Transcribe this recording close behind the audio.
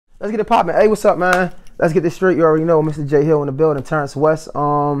Let's get it popping. Hey, what's up, man? Let's get this straight. You already know Mr. J Hill in the building. Terrance West.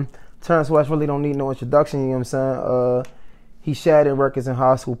 Terrance West really don't need no introduction. You know what I'm saying? He shattered records in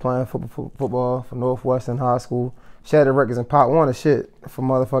high school playing football for Northwestern High School. Shattered records in Pot 1 of shit for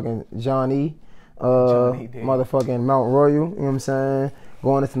motherfucking Johnny. Motherfucking Mount Royal. You know what I'm saying?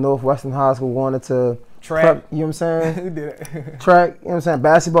 Going into Northwestern High School, going into track. Prep, you know what I'm saying? Who did it? Track, you know what I'm saying?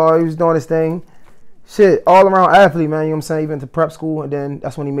 Basketball, he was doing his thing. Shit, all around athlete, man, you know what I'm saying? Even to prep school, and then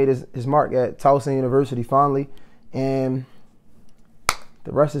that's when he made his mark at Towson University finally. And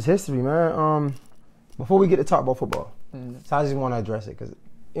the rest is history, man. Before we get to talk about football, so I just want to address it, because, you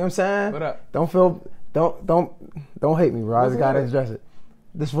know what I'm saying? What up? Don't hate me, bro. I just got to address it.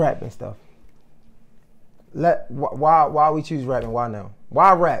 This rapping stuff. Why we choose rapping? Why now?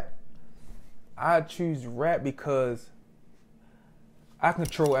 Why rap? I choose rap because I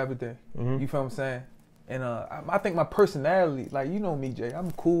control everything. You feel what I'm saying? And I think my personality, like, you know me, Jay.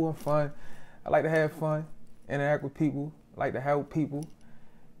 I'm cool, I'm fun. I like to have fun, interact with people, like to help people.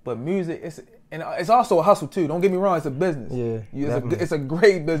 But music, it's also a hustle too. Don't get me wrong, it's a business. Yeah, it's a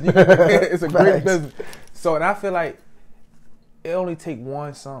great business. It's a great business. So, and I feel like it only take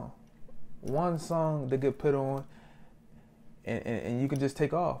one song to get put on, and you can just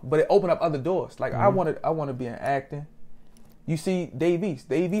take off. But it opened up other doors. Like I want to be in acting. You see, Dave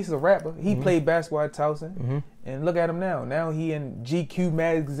East is a rapper. He played basketball at Towson, and look at him now. Now he in GQ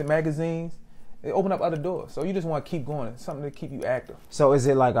magazines. It opened up other doors. So you just want to keep going. It's something to keep you active. So is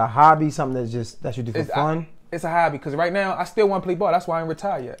it like a hobby, something that you do for fun? It's a hobby, because right now I still want to play ball. That's why I ain't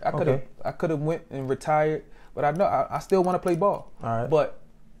retired yet. I could have went and retired, but I know I still want to play ball. All right. But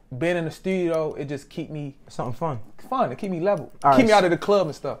being in the studio, it just keep me something fun. Fun. It keep me level. All keep me out of the club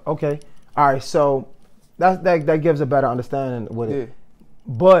and stuff. Okay. All right. So that gives a better understanding with it.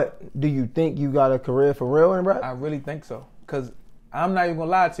 But do you think you got a career for real in rap? I really think so. Because I'm not even gonna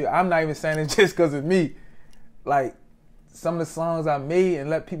lie to you. I'm not even saying it just because of me. Like, some of the songs I made and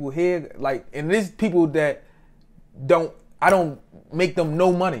let people hear, like, and there's people that I don't make them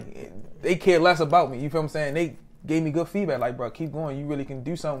no money. They care less about me. You feel what I'm saying? They gave me good feedback. Like, bro, keep going. You really can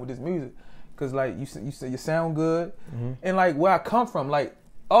do something with this music. Because, like, you say you sound good. And, like, where I come from, like,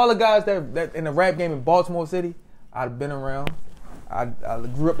 all the guys that in the rap game in Baltimore City, I've been around. I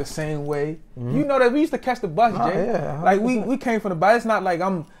grew up the same way. You know that we used to catch the bus, Jay. Yeah, like we came from the bus. It's not like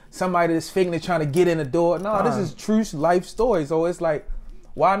I'm somebody that's faking and trying to get in the door. No, this is true life story. So it's like,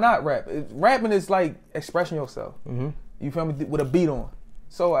 why not rap? Rapping is like expressing yourself. You feel me? With a beat on.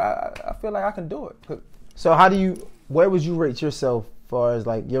 So I feel like I can do it. So where would you rate yourself as far as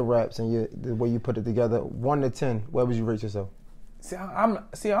like your raps and the way you put it together? 1 to 10, where would you rate yourself? I'm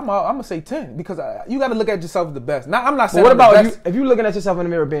gonna say 10, because you got to look at yourself as the best. Now, I'm not saying. What about you? If you're looking at yourself in the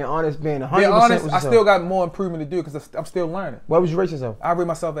mirror, being honest, being 100%, being honest, I still got more improvement to do, because I'm still learning. Where would you rate yourself? I rate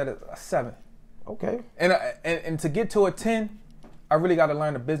myself at a 7. Okay. And to get to a 10, I really got to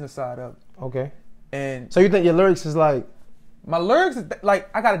learn the business side of it. Okay. And so you think your lyrics is like? My lyrics is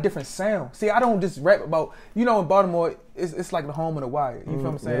like, I got a different sound. See, I don't just rap about, in Baltimore, it's like the home of the Wire. You feel what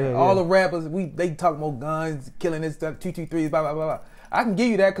I'm saying? Yeah. All the rappers, they talk more guns, killing this stuff, 223, blah, blah, blah, blah. I can give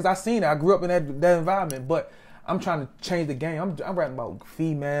you that because I seen it. I grew up in that environment, but I'm trying to change the game. I'm rapping about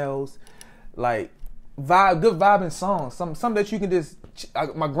females, like good vibing songs, something that you can just,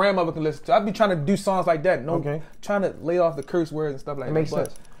 my grandmother can listen to. I be trying to do songs like that. Trying to lay off the curse words and stuff like that. Makes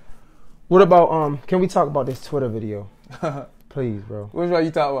sense. What about can we talk about this Twitter video? Please, bro. Which one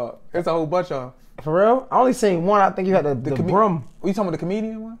you talking about? There's a whole bunch of them. For real? I only seen one. I think you had the brum. Were you talking about the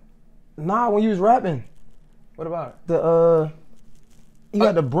comedian one? Nah, when you was rapping. What about it? You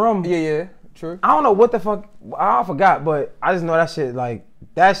had the brum. Yeah, true. I don't know what the fuck. I forgot, but I just know that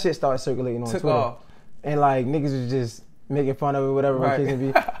shit started circulating on Twitter. Off. And like niggas was just making fun of it, whatever the case may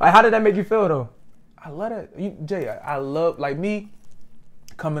be. Like, how did that make you feel though? I love that. Jay, I love, like, me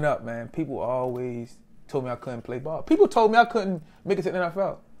coming up, man. People always told me I couldn't play ball. People told me I couldn't make it to the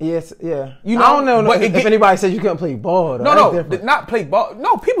NFL. Yes, yeah. I don't know if anybody said you couldn't play ball. Though. No, not play ball.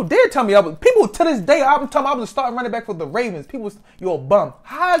 No, people did tell me people to this day. I'm talking. I was a starting running back for the Ravens. People, you're a bum.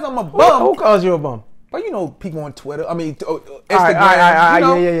 How is I'm a bum? Who calls you a bum? But people on Twitter. I mean, Instagram.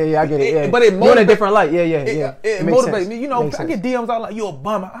 Yeah, I get it. Yeah. But it you're in a different light. Yeah. It motivates me. I get DMs out like, you're a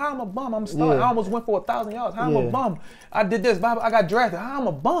bum. How I'm a bum? I'm starting. I almost went for 1,000 yards. How I'm a bum? I did this. I got drafted. How I'm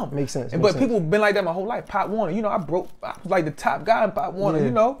a bum? Makes sense. But people been like that my whole life. Pop Warner. I was like the top guy in Pop Warner.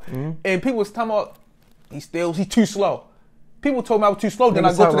 And people was talking about he's too slow. People told me I was too slow. Then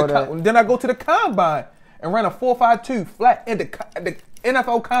I go to the combine and ran a 4.52 flat in the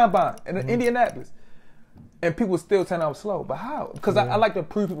NFL combine in Indianapolis. And people still saying I was slow. But how? Because I like to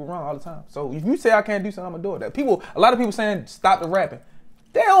prove people wrong all the time. So if you say I can't do something, I'm going to do it. A lot of people saying stop the rapping.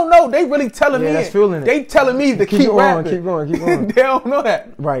 They don't know. They really telling me. That's feeling it. They telling me to keep rapping. Keep going. They don't know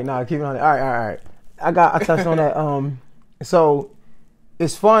that. Right, nah, keep on it. All right. I touched on that. So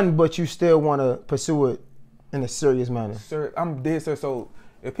it's fun, but you still want to pursue it in a serious manner. Sir, I'm dead, sir. So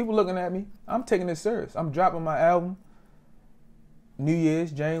if people looking at me, I'm taking this serious. I'm dropping my album New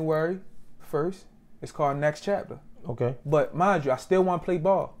Year's, January 1st. It's called Next Chapter. Okay. But mind you, I still want to play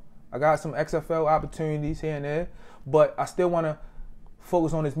ball. I got some XFL opportunities here and there, but I still want to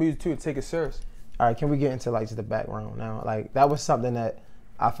focus on this music too and take it serious. All right, can we get into like just the background now? Like that was something that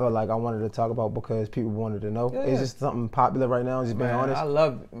I felt like I wanted to talk about because people wanted to know. Yeah. It's just something popular right now. Just being honest. I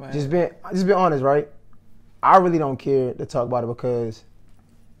love it, man. Just being honest, right? I really don't care to talk about it because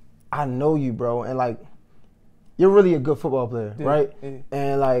I know you, bro, and like you're really a good football player, right? Yeah.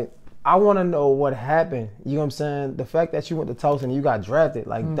 And like I want to know what happened. You know what I'm saying? The fact that you went to Tulsa and you got drafted,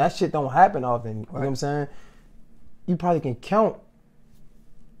 like that shit don't happen often. You know what I'm saying? You probably can count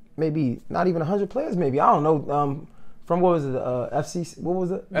maybe not even 100 players, maybe. I don't know. From what was it? FC? What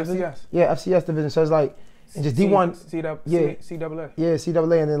was it? FCS. Yeah, FCS division. So it's like and just D1. CAA. Yeah,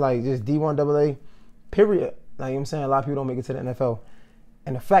 CAA, and then like just D1 AA. Period. Like you know what I'm saying, a lot of people don't make it to the NFL.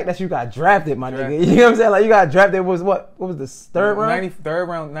 And the fact that you got drafted, my nigga, you know what I'm saying? Like you got drafted was what? What was the third round? Third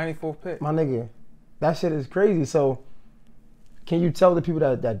round, 94th pick. My nigga, that shit is crazy. So, can you tell the people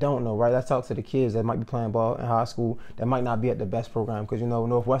that don't know, right? Let's talk to the kids that might be playing ball in high school that might not be at the best program because you know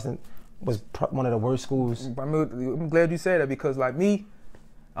Northwestern was one of the worst schools. I'm glad you said that because like me,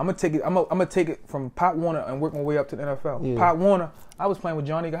 I'm gonna take it. I'm gonna take it from Pop Warner and work my way up to the NFL. Yeah. Pop Warner, I was playing with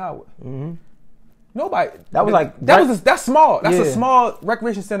Johnny Howard. Mm-hmm. Nobody. That was like that's small. That's a small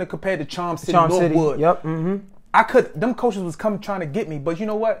recreation center compared to Charm City, Northwood. Yep. Mm-hmm. Them coaches was coming trying to get me, but you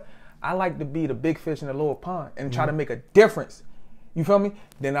know what? I like to be the big fish in the lower pond and try to make a difference. You feel me?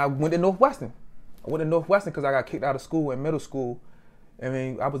 Then I went to Northwestern. I went to Northwestern because I got kicked out of school in middle school. I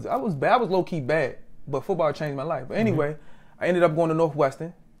mean, I was bad. I was low key bad, but football changed my life. But anyway, I ended up going to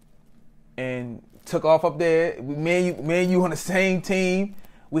Northwestern and took off up there. Me and you on the same team.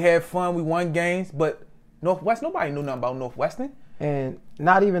 We had fun. We won games, but Northwest, nobody knew nothing about Northwestern. And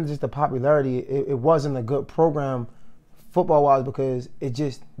not even just the popularity. It wasn't a good program football-wise because it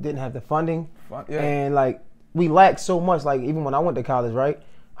just didn't have the funding. And, like, we lacked so much. Like, even when I went to college, right,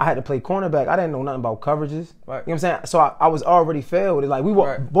 I had to play cornerback. I didn't know nothing about coverages. Right. You know what I'm saying? So I was already failed. Like,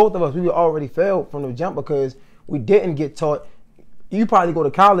 both of us, we were already failed from the jump because we didn't get taught. You probably go to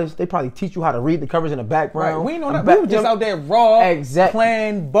college, they probably teach you how to read the coverage in the background. Right. We know that. We were just out there raw,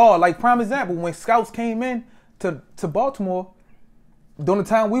 playing ball. Like, prime example, when scouts came in to Baltimore, during the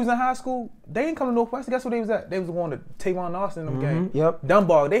time we was in high school, they didn't come to Northwestern. Guess where they was at? They was going to Tavon Austin in them game. Yep.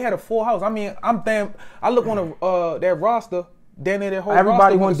 Dunbar. They had a full house. I mean, I look on their roster, then their whole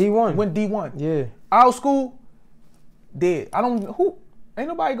everybody roster went D1. Went D1. Yeah. Our school, dead. Ain't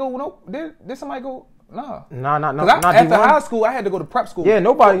nobody go, did somebody go? Nah. Not after D1. high school, I had to go to prep school. Yeah,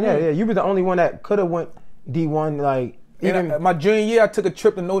 nobody. Yeah. You were the only one that could have went D1. Like my junior year, I took a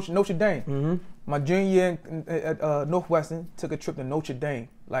trip to Notre Dame. Mm-hmm. My junior year at Northwestern, took a trip to Notre Dame.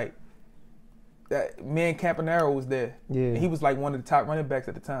 Like me and Campanaro was there. Yeah. And he was like one of the top running backs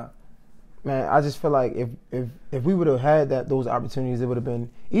at the time. Man, I just feel like if we would have had those opportunities, it would have been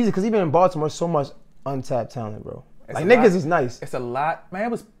easy. Because even in Baltimore, so much untapped talent, bro. Like niggas is nice. It's a lot,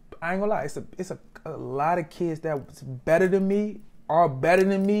 man. I ain't gonna lie. It's a lot of kids that's better than me, are better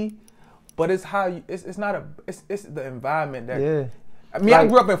than me, but it's it's the environment that. Yeah. I mean, I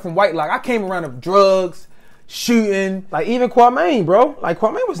grew up from White Lock. I came around of drugs, shooting. Like even Kwame, bro. Like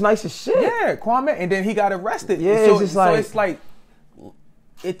Kwame was nice as shit. Yeah, Kwame, and then he got arrested. Yeah, so it's like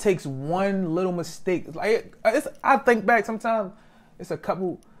it takes one little mistake. I think back sometimes. It's a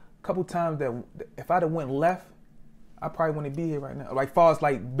couple times that if I'd have went left, I probably wouldn't be here right now. Like far as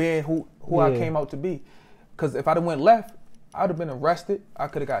like being who I came out to be. Because if I'd have went left, I'd have been arrested. I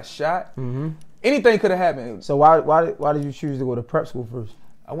could have got shot. Mm-hmm. Anything could have happened. So why did you choose to go to prep school first?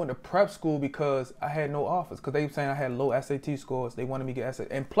 I went to prep school because I had no offers. Because they were saying I had low SAT scores. They wanted me to get SAT.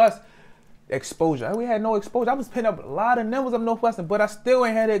 And plus, exposure. We had no exposure. I was putting up a lot of numbers of Northwestern, but I still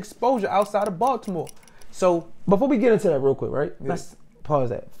ain't had the exposure outside of Baltimore. So before we get into that real quick, right? Let's pause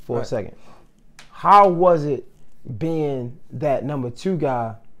that for a second. How was it being that number 2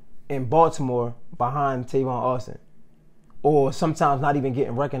 guy in Baltimore behind Tavon Austin, or sometimes not even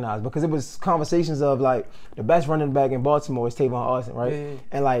getting recognized? Because it was conversations of like the best running back in Baltimore is Tavon Austin, right? Yeah.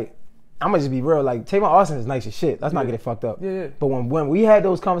 And like I'm gonna just be real, like Tavon Austin is nice as shit. Let's not get it fucked up. Yeah. But when we had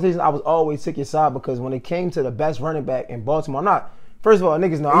those conversations, I was always took your side because when it came to the best running back in Baltimore, I'm not. First of all,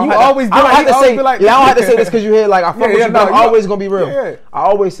 niggas know. I don't have to say this because you hear like I fuck with you, but I'm always gonna be real. Yeah. I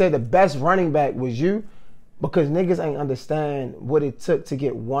always say the best running back was you. because niggas ain't understand what it took to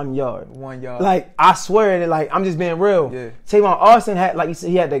get 1 yard. 1 yard. Like, I swear, like, I'm just being real. Yeah. Tavon Austin had, like you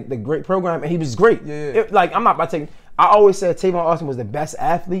said, he had the great program, and he was great. Yeah. Like, I'm not about to take. I always said Tavon Austin was the best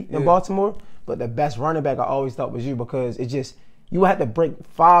athlete in Baltimore, but the best running back I always thought was you, because it just, you had to break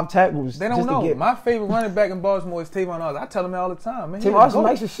 5 tackles. They don't just know. To get, My favorite running back in Baltimore is Tavon Austin. I tell him that all the time, man. Tavon Austin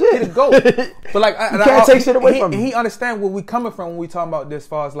makes your shit. He the GOAT. But like, you can't take shit away from him. He understand where we coming from when we talking about this. As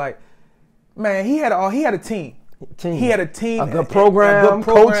far as like, man, he had a team. He had a team, a good program,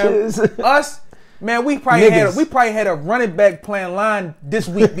 coaches. Us, man, we probably had a running back playing line this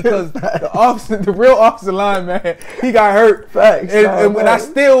week because the real offensive line, man, he got hurt. Facts. And I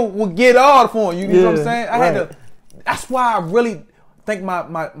still would get all for him. You know what I'm saying? I had to. That's why I really think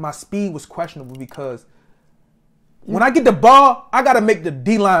my speed was questionable, because when I get the ball, I gotta make the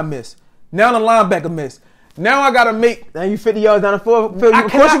D line miss. Now the linebacker miss. Now I gotta make. Now you 50 yards down the field.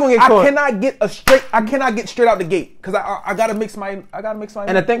 Of course you're gonna get caught. I cannot get straight out the gate, because I gotta mix my.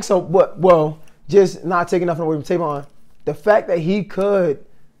 And I think so. Well, just not taking nothing away from Tavon. The fact that he could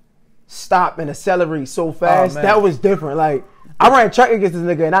stop and accelerate so fast, that was different. Like, I ran track against this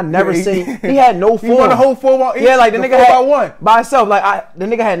nigga, and I never seen. He had no form. He won the whole 4-1. Yeah, like the nigga had 4x1 by himself. Like the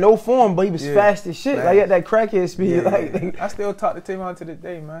nigga had no form, but he was fast as shit. Like, he had that crackhead speed. Yeah, like I still talk to Tavon to this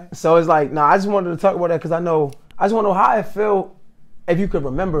day, man. So it's like, I just wanted to talk about that, because I just want to know how it felt, if you could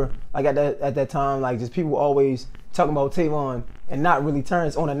remember, like at that time, like just people always talking about Tavon and not really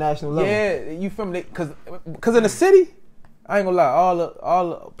Terrance on a national level. Yeah, you feel me? Because in the city, I ain't gonna lie, all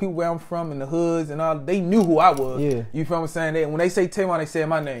the people where I'm from in the hoods and all, they knew who I was. Yeah. You feel what I'm saying? When they say Tavon, they say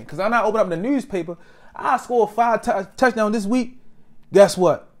my name. Because I'm not opening up the newspaper. I scored 5 touchdowns this week. Guess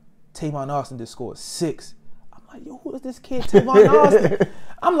what? Tavon Austin just scored 6. I'm like, yo, who is this kid, Tavon Austin?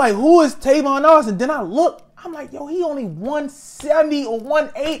 I'm like, who is Tavon Austin? Then I look. I'm like, yo, he only 170 or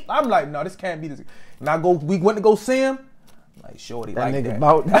 180. I'm like, no, this can't be this. And we went to go see him. I'm like, shorty, that like nigga that.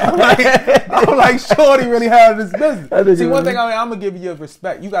 About that. I'm like, shorty really had this business. See, one thing I'm gonna give you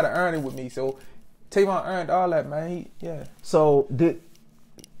respect. You gotta earn it with me. So Tavon earned all that, man. So did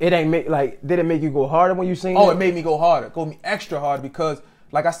it make you go harder when you seen it? Oh, it made me go harder. Go me extra hard, because,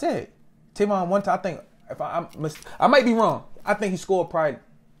 like I said, Tavon one time, I think, if I might be wrong. I think he scored probably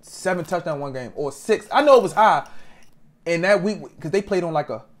 7 touchdowns one game, or 6. I know it was high in that week, because they played on like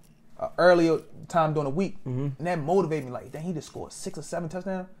a earlier time during the week, and that motivated me. Like, dang, he just scored 6 or 7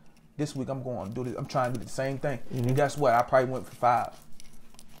 touchdowns. This week I'm going to do this. I'm trying to do the same thing. And guess what? I probably went for 5.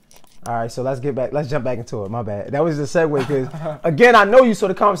 All right, so let's jump back into it. My bad. That was the segue, because again, I know you, so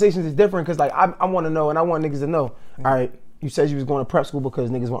the conversations is different, because like I want to know, and I want niggas to know. All right, you said you was going to prep school because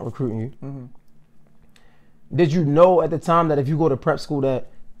niggas weren't recruiting you. Did you know at the time that if you go to prep school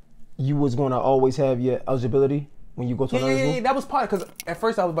that you was going to always have your eligibility when you go to another school? Yeah, that was part, because at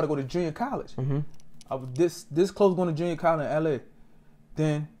first I was about to go to junior college. I was this close going to junior college in LA.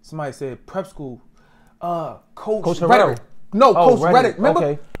 Then somebody said prep school. Coach Reddick. No, Coach Reddick. Remember?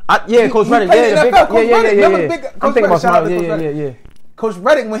 Okay. Coach Reddick. I'm thinking about somebody. Yeah. Coach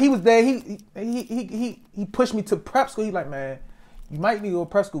Reddick, when he was there, he pushed me to prep school. He like, man, you might need to go to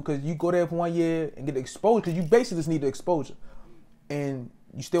prep school, because you go there for 1 year and get the exposure, because you basically just need the exposure, and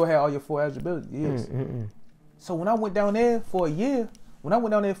you still have all your 4 eligibility years. So when I went down there for a year,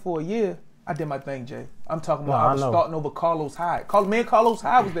 I did my thing, Jay. I'm talking about I was starting over Carlos Hyde. Carlos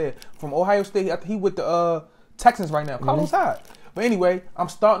Hyde was there from Ohio State. He with the Texans right now. Carlos Hyde. But anyway, I'm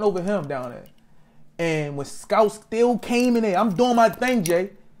starting over him down there. And when scouts still came in there, I'm doing my thing,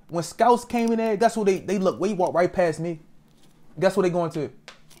 Jay. When scouts came in there, guess what they look? He walked right past me. Guess what they going to?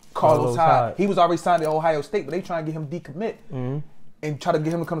 Carlos Hyde. He was already signed to Ohio State, but they trying to get him decommit and try to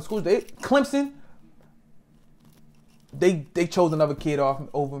get him to come to school. Clemson, they chose another kid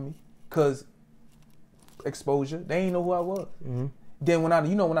over me, because exposure. They ain't know who I was. Then when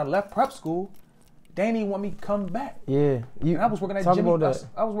I left prep school, they didn't even want me to come back. Yeah, and I was working at Jimmy.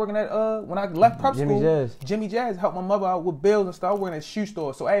 I was working at when I left prep school. Jimmy Jazz helped my mother out with bills and stuff. I was working at a shoe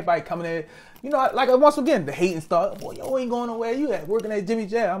store, so everybody coming in. You know, like once again, the hate and stuff. Boy, yo, ain't going nowhere. You at working at Jimmy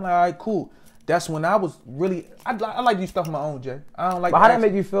Jazz? I'm like, all right, cool. That's when I was really. I like to do stuff on my own, Jay. I don't like. But how that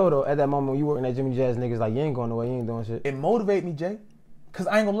make you feel though at that moment when you working at Jimmy Jazz? Niggas like, you ain't going nowhere. You ain't doing shit. It motivated me, Jay, because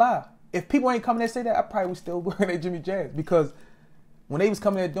I ain't gonna lie. If people ain't coming there and say that, I probably was still working at Jimmy Jazz, because when they was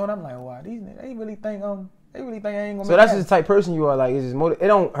coming there doing, I'm like, wow, these niggas, they really think I ain't gonna. So that's just the type of person you are. Like, it's just it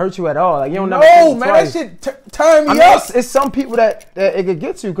don't hurt you at all. Like, you don't never. No, man, that shit turn me up. It's some people that it could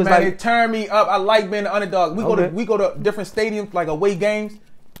get you, because man, like it turned me up. I like being the underdog. We go to different stadiums, like away games.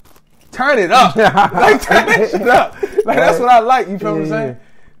 Turn it up. Like, turn that shit up. Like, that's what I like. You feel what I'm saying?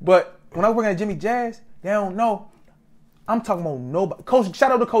 But when I was working at Jimmy Jazz, they don't know. I'm talking about nobody.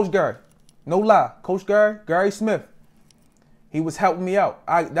 Shout out to Coach Gary. No lie. Coach Gary Smith, he was helping me out.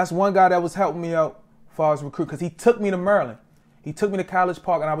 That's one guy that was helping me out as far as recruit, because he took me to Maryland. He took me to College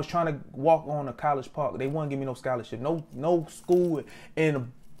Park, and I was trying to walk on to College Park. They wouldn't give me no scholarship. No school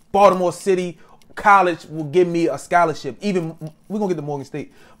in Baltimore City college will give me a scholarship. Even we're gonna get to Morgan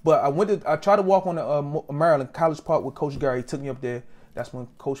State, but I tried to walk on to Maryland College Park with Coach Gary. He took me up there. That's when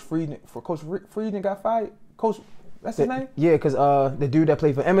Coach Frieden got fired. That's his name. Yeah, because the dude that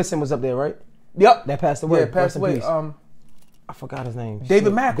played for Emerson was up there, right? Yep. That passed away. Yeah, passed away. I forgot his name.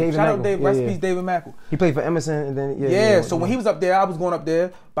 David Mackle. Shout out Dave. Rest in peace, David Mackle. He played for Emerson, and then So when he was up there, I was going up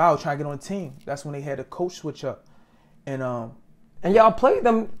there, but I was trying to get on the team. That's when they had the coach switch up, and y'all played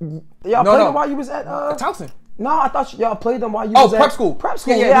them. Y'all played them while you was at Towson. No, I thought y'all played them while you was prep at school. Prep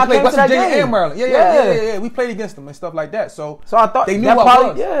school. Yeah, I we played came to West that Virginia game. and Maryland. Yeah. We played against them and stuff like that. So I thought they knew that who I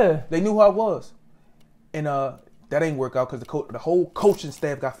was. Yeah, they knew who I was, and that ain't work out because the whole coaching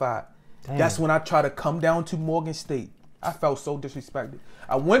staff got fired. Damn. That's when I tried to come down to Morgan State. I felt so disrespected.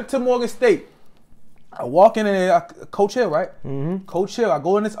 I went to Morgan State. I walk in there, Coach Hill, right? Mm-hmm. Coach Hill. I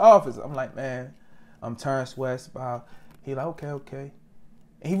go in his office. I'm like, man, I'm Terrance West. He like, okay.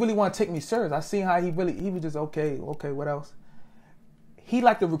 And he really want to take me serious. I seen how he was just okay, what else? He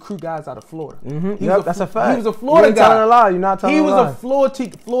liked to recruit guys out of Florida. Mm-hmm. That's a fact. He was a Florida guy. Telling a lie. You're not telling a lie. He was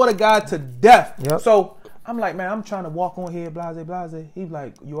a Florida guy to death. Yep. So I'm like, man, I'm trying to walk on here, blase. He's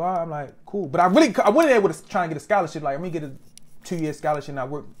like, you are? I'm like, cool. But I went in there with trying to get a scholarship. Like, let me get a 2-year scholarship and I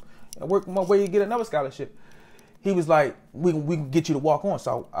work my way to get another scholarship. He was like, we can get you to walk on.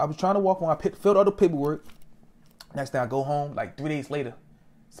 So I was trying to walk on. I filled out the paperwork. Next day I go home, like 3 days later,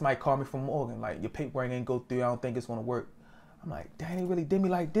 somebody called me from Morgan, like, your paperwork ain't go through, I don't think it's gonna work. I'm like, dang, they really did me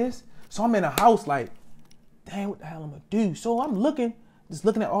like this? So I'm in a house like, dang, what the hell I'm gonna do? So I'm looking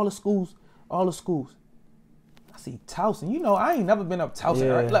at all the schools. I see Towson. You know, I ain't never been up Towson.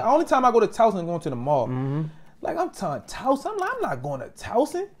 Yeah. Right? Like, the only time I go to Towson is going to the mall. Mm-hmm. Like, I'm telling Towson, I'm like, I'm not going to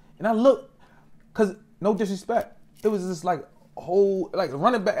Towson. And I look, because no disrespect, it was just like a whole, like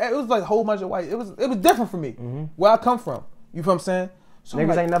running back, it was like a whole bunch of white. It was different for me, where I come from. You feel what I'm saying? So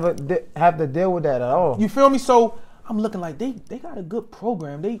niggas ain't never have to deal with that at all. You feel me? So I'm looking like they got a good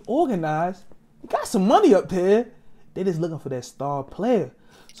program. They organized. They got some money up there. They just looking for that star player.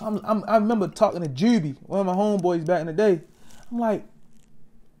 So I remember talking to Juby, one of my homeboys back in the day. I'm like,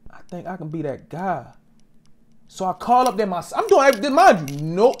 I think I can be that guy. So I call up there myself. I'm doing everything, mind you.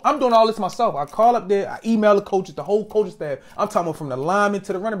 No, I'm doing all this myself. I call up there. I email the coaches, the whole coaching staff. I'm talking about from the lineman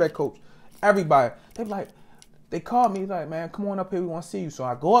to the running back coach. Everybody. They called me like, man, come on up here. We want to see you. So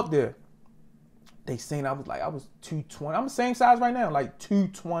I go up there. They seen I was 220. I'm the same size right now, like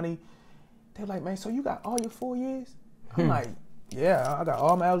 220. They're like, man, so you got all your 4 years? I'm like, yeah, I got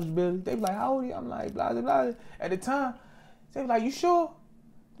all my eligibility. They be like, how old are you? I'm like, blah, blah, blah. At the time, they be like, you sure?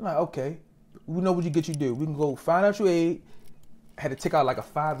 I'm like, okay. We know what you do. We can go financial aid. I had to take out like a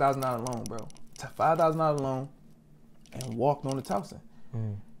 $5,000 loan, bro. $5,000 loan and walked on to Towson.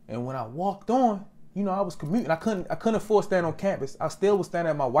 And when I walked on, you know, I was commuting. I couldn't afford staying on campus. I still was staying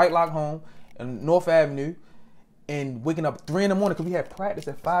at my White Lock home in North Avenue and waking up 3 in the morning because we had practice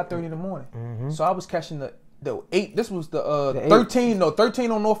at 5:30 in the morning. So I was catching the 8. This was the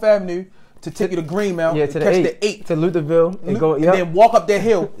 13 on North Avenue to take you to Greenmount. Yeah, to the 8 to Lutherville and go. And then walk up that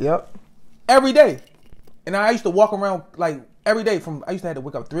hill. Yep. Every day. And I used to walk around like every day I used to have to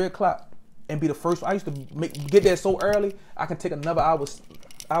wake up 3 o'clock and be the first. I used to get there so early I can take another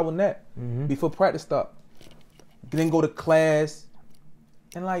hour nap before practice start. Then go to class.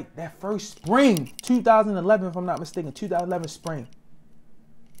 And like that first spring, 2011, if I'm not mistaken, 2011 spring.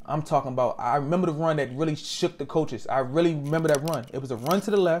 I'm talking about, I remember the run that really shook the coaches. I really remember that run. It was a run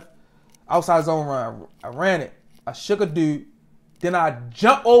to the left, outside zone run. I ran it. I shook a dude. Then I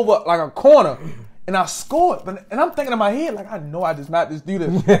jumped over like a corner and I scored. And I'm thinking in my head, like, I know I just not just do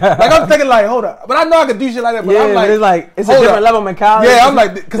this. Like, I'm thinking like, hold up. But I know I could do shit like that. But I'm like, it's a different level mentality. Yeah, I'm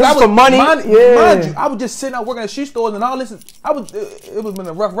like, because I was for money. Mind you, I was just sitting out working at shoe stores and all this. It was been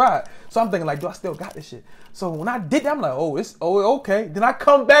a rough ride. So I'm thinking like, do I still got this shit? So when I did that, I'm like, okay. Then I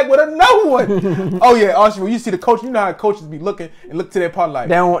come back with another one. Oh yeah, Archie, when you see the coach, you know how coaches be looking and look to their part like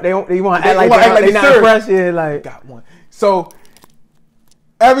they want to act like they're not impressed. Yeah, like got one. So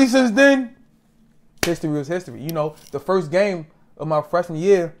ever since then, history was history. You know, the first game of my freshman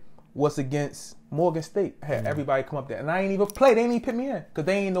year was against Morgan State. I had everybody come up there, and I ain't even play. They ain't even put me in because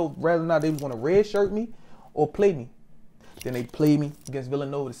they ain't know whether or not they was going to redshirt me or play me. Then they played me against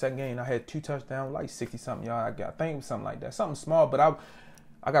Villanova the second game. I had 2 touchdowns, like 60-something yards. I think it was something like that. Something small, but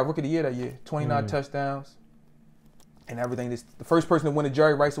I got Rookie of the Year that year. 29 touchdowns and everything. The first person to win the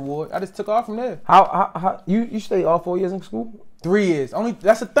Jerry Rice Award. I just took off from there. How you stayed all 4 years in school? 3 years. Only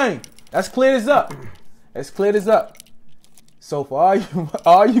that's the thing. That's cleared this up. That's cleared this up. So for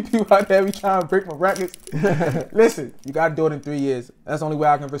all you people out there be trying to break my records, listen, you gotta do it in 3 years. That's the only way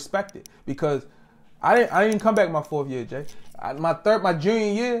I can respect it. Because I didn't come back my 4th year, Jay. My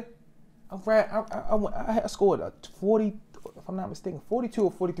junior year, I scored 40, if I'm not mistaken, 42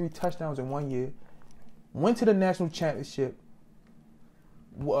 or 43 touchdowns in 1 year. Went to the national championship.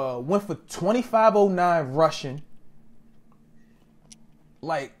 Went for 2509 rushing.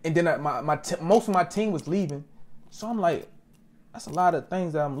 Like, and then most of my team was leaving, so I'm like, that's a lot of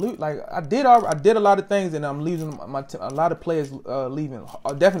things that I'm losing. Like, I did a lot of things, and I'm losing a lot of players leaving.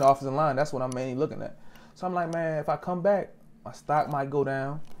 Definitely offensive line. That's what I'm mainly looking at. So I'm like, man, if I come back, my stock might go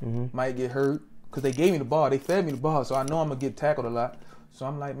down, might get hurt, because they gave me the ball, they fed me the ball, so I know I'm gonna get tackled a lot. So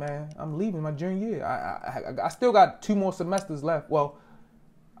I'm like, man, I'm leaving my junior year. I still got 2 more semesters left. Well,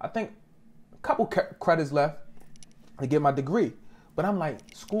 I think a couple credits left to get my degree. But I'm like,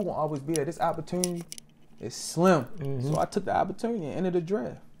 school won't always be there. This opportunity is slim. So I took the opportunity and entered the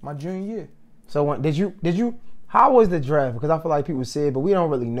draft my junior year. So when did you? How was the draft? Because I feel like people say it, but we don't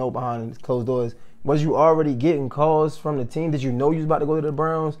really know behind closed doors. Was you already getting calls from the team? Did you know you was about to go to the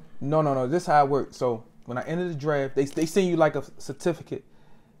Browns? No. This is how it worked. So when I entered the draft, they send you like a certificate,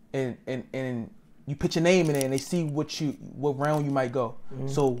 and you put your name in there, and they see what round you might go.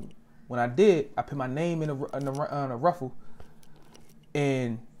 So when I did, I put my name in a ruffle,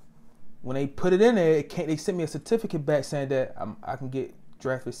 and when they put it in there, they sent me a certificate back saying that I can get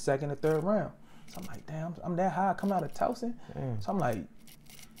drafted 2nd or 3rd round. So I'm like, damn, I'm that high coming out of Towson. So I'm like,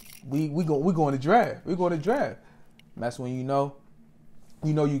 we going to draft. We going to draft. And that's when you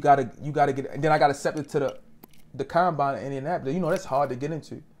gotta get. And then I got accepted to the combine in Indianapolis. You know that's hard to get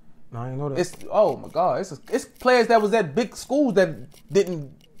into. I didn't know that. It's, oh my God, it's players that was at big schools that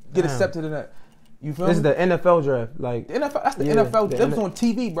didn't get accepted in that. You feel this me? is the NFL draft, like the NFL. That's the NFL. That was on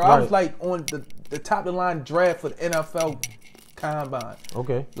TV, bro. Right. I was like on the top of the line draft for the NFL combine.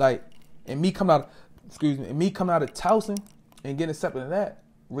 Okay. Like, and me coming out of Towson and getting accepted in that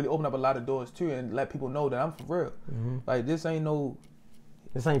really opened up a lot of doors too, and let people know that I'm for real. Like, this ain't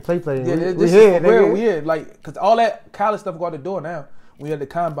play. Yeah, this is for real. We here, like, cause all that college stuff go out the door now. We had the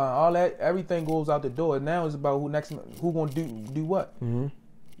combine, all that, everything goes out the door. Now it's about who gonna do what. And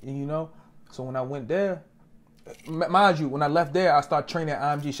you know, so when I went there, mind you, when I left there, I started training at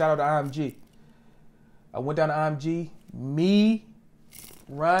IMG. Shout out to IMG. I went down to IMG. Me,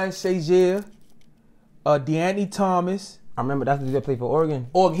 Ryan Shazier, Deanne Thomas. I remember that's what they played for Oregon.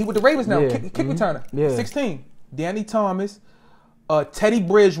 He with the Ravens now, Yeah. kick returner. Yeah. 16. Deanne Thomas, Teddy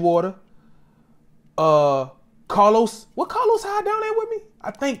Bridgewater, Carlos. What Carlos had down there with me?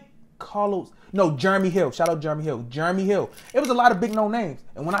 I think Carlos. No, Jeremy Hill. Shout out Jeremy Hill. Jeremy Hill. It was a lot of big no names.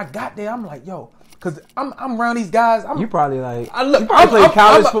 And when I got there, I'm like, yo, because I'm around these guys. You probably like. I'm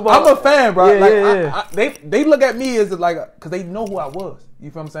college football. I'm a fan, bro. Yeah, like, they look at me as like, because they know who I was.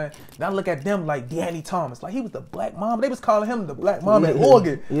 You feel what I'm saying? And I look at them like Deanne Thomas. Like, he was the black mom. They was calling him the black mom in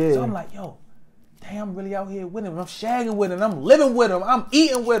Oregon. Yeah. So I'm like, yo, damn, I'm really out here with him. I'm shagging with him. I'm living with him. I'm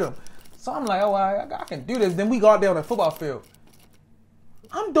eating with him. So I'm like, oh, I can do this. Then we go out there on the football field.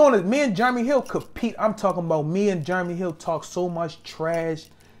 I'm doing it. Me and Jeremy Hill compete. I'm talking about me and Jeremy Hill talk so much trash.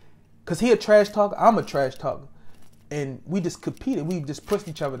 Because he a trash talker. I'm a trash talker. And we just competed. We just pushed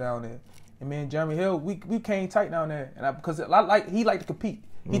each other down there. And me and Jeremy Hill, we came tight down there. And because he like to compete.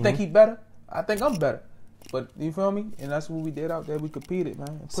 He think he better. I think I'm better. But you feel me? And that's what we did out there. We competed,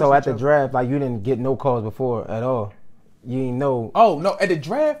 man. So at the draft, like, you didn't get no calls before at all. You didn't know. Oh, no. At the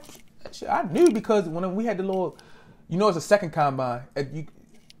draft, I knew because when we had the little, it's a second combine at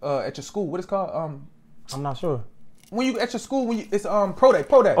your school. What it's called? I'm not sure. When you at your school, it's pro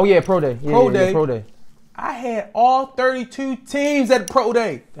day. Oh yeah, pro day. Yeah, pro day. I had all 32 teams at pro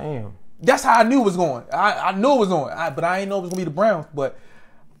day. Damn. That's how I knew it was going. I knew it was on, but I didn't know it was gonna be the Browns. But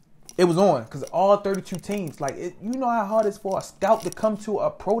it was on because all 32 teams. Like, you know how hard it's for a scout to come to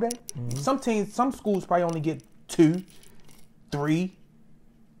a pro day. Some schools probably only get 2, 3,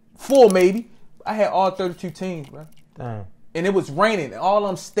 4 maybe. I had all 32 teams, bro. Damn. And it was raining. All of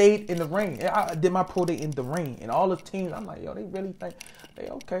them stayed in the rain. And I did my pro day in the rain. And all the teams, I'm like, yo, they really think they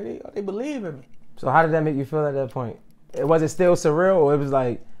okay. They believe in me. So how did that make you feel at that point? Was it still surreal, or it was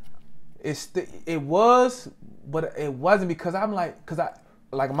like? It was, but it wasn't because I'm like,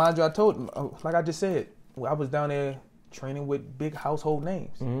 mind you, like I just said, I was down there training with big household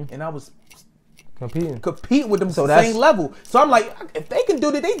names, and I was competing with them same level. So I'm like, if they can do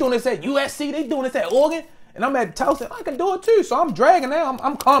it, they doing this at USC, they doing this at Oregon, and I'm at Towson, I can do it too. So I'm dragging now.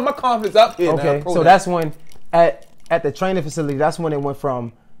 I'm calm. My confidence up here. Okay, now, so that's when at the training facility, that's when it went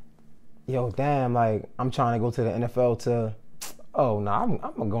from, yo, damn, like, I'm trying to go to the NFL to, Oh no,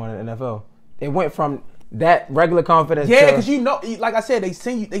 I'm going to the NFL. It went from that regular confidence. Yeah, to, because you know, like I said, they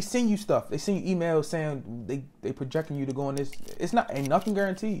send you stuff. They send you emails saying they projecting you to go in this. It's not ain't nothing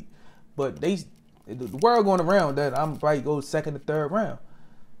guaranteed, but the word going around that I'm probably go second or third round.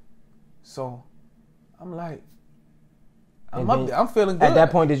 So I'm like, I'm feeling good. At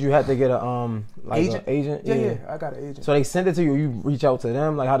that point, did you have to get a agent? An agent? Yeah, I got an agent. So they sent it to you. You reach out to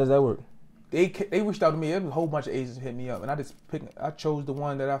them. Like, how does that work? They reached out to me. There was a whole bunch of agents hit me up, and I chose the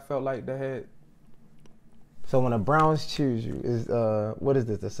one that I felt like that had. So when the Browns choose you, is what is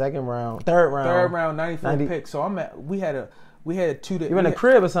this? The second round, third round, 94 pick. So we had a 2 days. You in a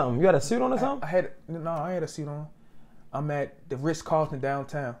crib or something? You had a suit on or something? I had a suit on. I'm at the Ritz-Carlton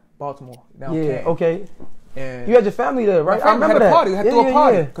downtown, Baltimore. Yeah, Camp. Okay. And you had your family there, right? I remember that. I had to throw a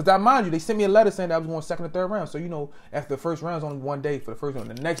party. Yeah. Because I mind you, they sent me a letter saying that I was going second or third round. So, you know, after the first round, it's only one day for the first round.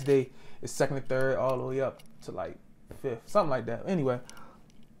 The next day, it's second and third all the way up to like fifth. Something like that. Anyway,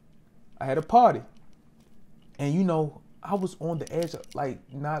 I had a party. And, you know, I was on the edge of, like,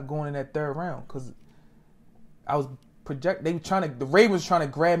 not going in that third round. Because I was the Ravens were trying to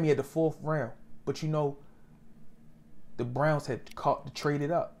grab me at the fourth round. But, you know, the Browns had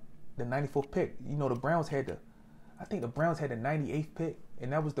traded up. The 94th pick. You know, I think the Browns had the 98th pick,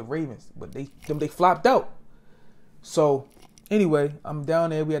 and that was the Ravens. But they flopped out. So, anyway, I'm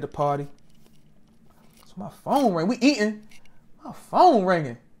down there. We had the party. So my phone rang. We eating. My phone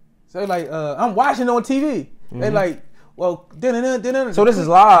ringing. So like, I'm watching on TV. They like, well, So this is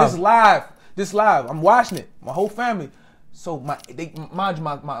live. This is live. I'm watching it. My whole family. So my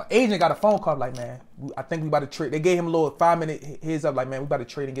agent got a phone call like, man, I think we about to trade. They gave him a little 5-minute heads up like, man, we about to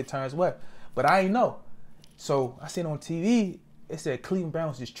trade and get Terrance West. But I ain't know. So I seen on TV, it said Cleveland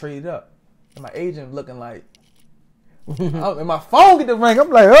Browns just traded up. And my agent looking like, and my phone get the ring. I'm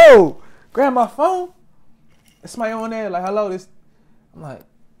like, oh, grab my phone. It's somebody on there like, hello, this. I'm like,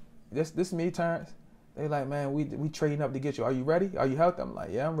 this me, Terrance. They like, man, we trading up to get you. Are you ready? Are you healthy? I'm like,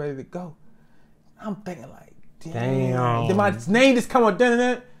 yeah, I'm ready to go. I'm thinking like, damn. Then my name just come on.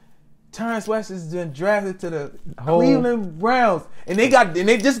 Terrance West has been drafted to the Cleveland Browns, and they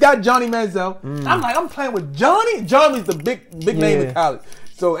just got Johnny Manziel. I'm like, I'm playing with Johnny. Johnny's the big name in college,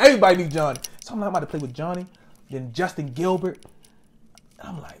 so everybody knew Johnny. So I'm like, I'm about to play with Johnny. Then Justin Gilbert.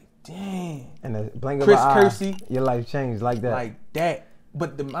 I'm like, dang. And the blink of Chris an eye, Kersey. your life changed like that. Like that.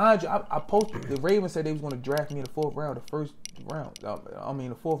 But mind you, I posted. The Ravens said they was going to draft me in the fourth round. The fourth round. I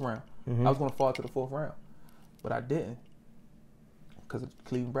was going to fall to the fourth round. But I didn't, because the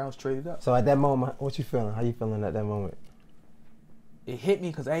Cleveland Browns traded up. So at that moment, what you feeling? How you feeling at that moment? It hit me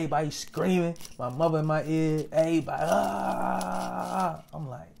because everybody screaming, my mother in my ear, everybody, I'm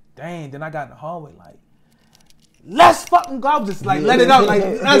like, dang. Then I got in the hallway like, let's fucking go. I was just like, let it out, like,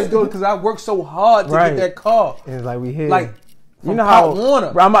 let's go, because I worked so hard to get that call. It's like we here. Like, you know how,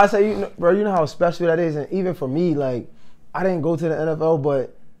 Warner. Bro, I'm about to say, you know how special that is, and even for me, like, I didn't go to the NFL,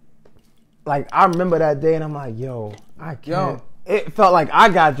 but. Like, I remember that day, and I'm like, yo, I can't. Yo, it felt like I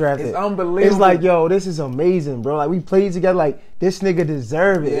got drafted. It's unbelievable. It's like, yo, this is amazing, bro. Like, we played together. Like, this nigga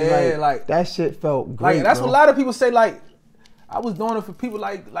deserved it. Yeah, like that shit felt great, like, that's bro. what a lot of people say, like, I was doing it for people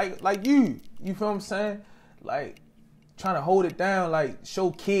like you. You feel what I'm saying? Like, trying to hold it down, like, show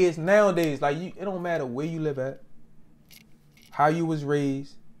kids nowadays. Like, it don't matter where you live at, how you was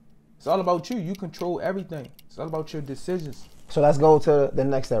raised. It's all about you. You control everything. It's all about your decisions. So let's go to the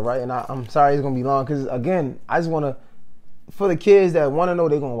next step, right? And I'm sorry it's going to be long because, again, I just want to, for the kids that want to know,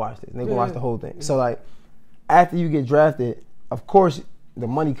 they're going to watch this. They're going to watch the whole thing. So, like, after you get drafted, of course, the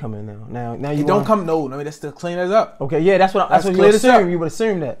money come in now. Now you don't come, no, that's to clean it up. Okay, yeah, that's what you assume. You would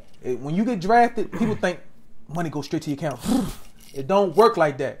assume that. When you get drafted, people think money goes straight to your account. It don't work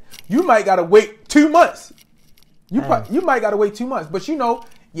like that. You might got to wait 2 months. You might got to wait 2 months. But, you know,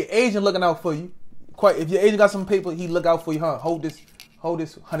 your agent looking out for you. If your agent got some paper, he look out for you, huh? Hold this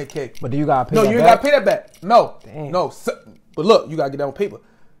 $100K. But do you gotta pay? No, that you ain't back? gotta pay that back. No, damn. No. But look, you gotta get that on paper.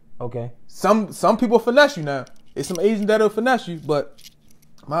 Okay. Some people finesse you now. It's some agents that'll finesse you, but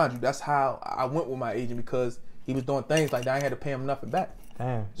mind you, that's how I went with my agent because he was doing things like that. I ain't had to pay him nothing back.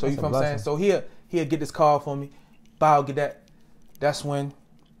 Damn. So you know what I'm saying? So he'll get this call for me. I'll get that. That's when,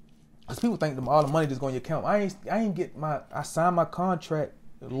 because people think all the money just go in your account. I ain't get I signed my contract.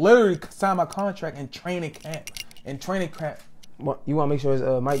 Literally signed my contract in training camp. What, you want to make sure his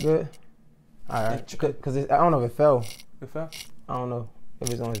mic good? All right. Because I don't know if it fell. It fell? I don't know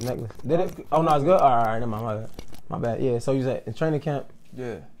if it's on his necklace. Did it? Oh, no, it's good? All right. Never mind. My bad. Yeah, so you said in training camp.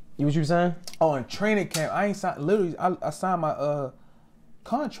 Yeah. What you saying? Oh, in training camp. I ain't signed. Literally, I signed my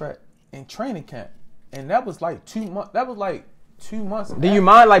contract in training camp. And that was like 2 months. That was like 2 months. Do you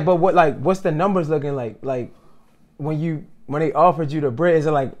mind, like, but what's the numbers looking like? Like, when you when they offered you the bread, is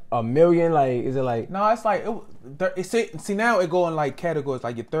it like $1 million? Like, is it like? No, it's like see now it go in like categories.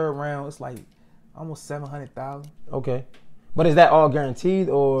 Like your third round, it's like almost 700,000. Okay, but is that all guaranteed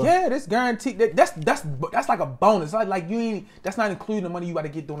or? Yeah, that's guaranteed. That's like a bonus. Like you ain't. That's not including the money you got to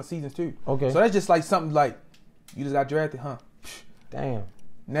get during the season too. Okay, so that's just like something like you just got drafted, huh? Damn.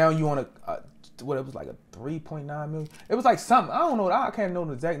 Now you want what it was like a 3.9 million. It was like something. I don't know. I can't know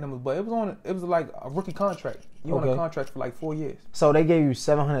the exact numbers, but it was like a rookie contract. You on a contract for like 4 years. So they gave you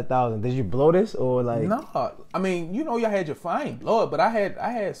 700,000. Did you blow this or like? No, I mean y'all had your fun. I ain't blow it, but I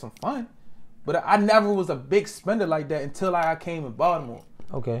had some fun. But I never was a big spender like that until I came in Baltimore.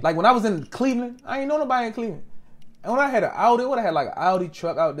 Okay. Like when I was in Cleveland, I ain't know nobody in Cleveland. And when I had an Audi, I had like an Audi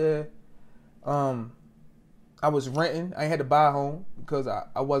truck out there. I was renting. I ain't had to buy a home because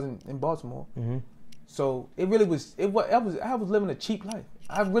I wasn't in Baltimore. Mm-hmm. So it really was. I was living a cheap life.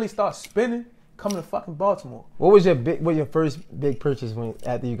 I really started spending coming to fucking Baltimore. What was your first big purchase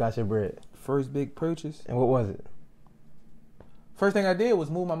after you got your bread? First big purchase. And what was it? First thing I did was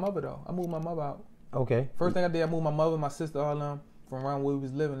move my mother though. I moved my mother out. Okay. First thing I did, I moved my mother, my sister, all them from around where we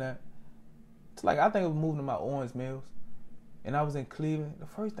was living at. It's like I think it was moving to my Orange Mills. And I was in Cleveland. The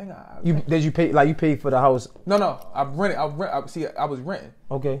first thing did you pay you paid for the house? No. I rented. I was renting.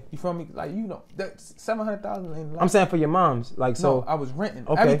 Okay. You feel me? Like that 700,000 ain't. I'm saying for your mom's. Like so. No, I was renting.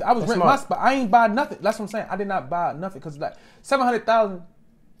 Okay. I was renting my spot. I ain't buy nothing. That's what I'm saying. I did not buy nothing because like 700,000,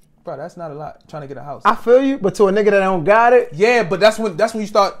 bro. That's not a lot. Trying to get a house. I feel you, but to a nigga that don't got it. Yeah, but that's when you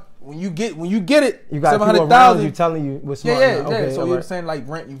start. When you get it, you got 700,000. You telling you what's smart. Yeah. Okay, So you're saying like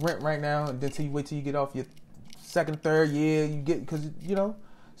you rent right now, and then till you wait till you get off your second, third year, you get because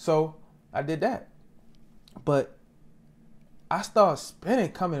So I did that, but I started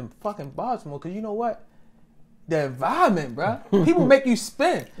spending coming fucking Baltimore because you know what? The environment, bro. People make you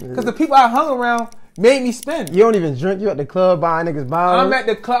spend because the people I hung around made me spend. You don't even drink. You at the club buying niggas bottles. I'm at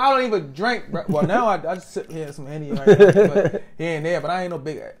the club. I don't even drink. Bro. Well, now I just sit here and some Henny right now, but here and there. But I ain't no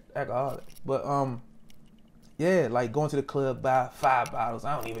big alcoholic. But yeah, like going to the club, buy 5 bottles.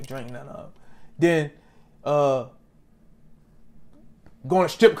 I don't even drink none of them. Then going to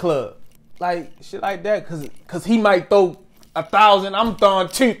strip club, like shit like that, cause he might throw 1,000. I'm throwing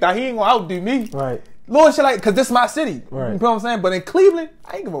 2,000. He ain't gonna outdo me. Right. Lord, shit like, cause this is my city. Right. You know what I'm saying? But in Cleveland,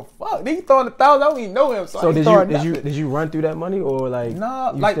 I ain't give a fuck. He throwing 1,000. I don't even know him. So did you run through that money or like? Nah,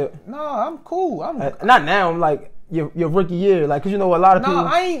 I'm cool. Not now. I'm like your rookie year, like, cause you know a lot of people.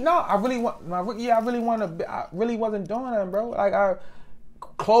 I ain't. No, I really want my rookie year. I really wasn't doing nothing, bro. Like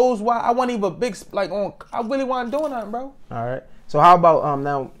clothes wise, I wasn't even a big like on. I really wasn't doing nothing, bro. All right. So how about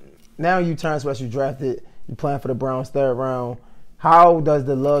now you Terrance West, you drafted, you playing for the Browns 3rd round. How does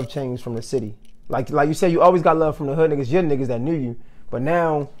the love change from the city? Like you said, you always got love from the hood niggas, your niggas that knew you, but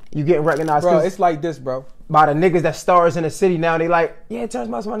now you getting recognized. Bro, it's like this, bro. By the niggas that stars in the city now, they like, yeah, Terrance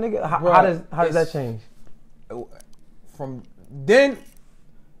West my nigga. How does that change? From then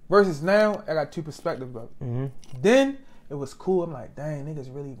versus now, I got two perspectives, bro. Mm-hmm. Then it was cool. I'm like, dang,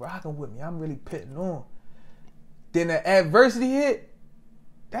 niggas really rocking with me. I'm really pitting on. Then the adversity hit.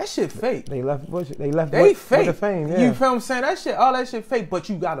 That shit fake. They fake. With the fame, yeah. You feel what I'm saying? All that shit fake, but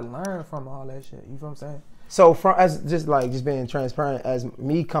you gotta learn from all that shit. You feel what I'm saying? So as just being transparent, as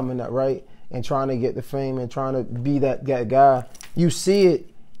me coming up, right, and trying to get the fame and trying to be that guy, you see it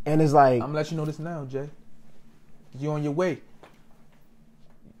and it's like, I'm gonna let you know this now, Jay. You on your way.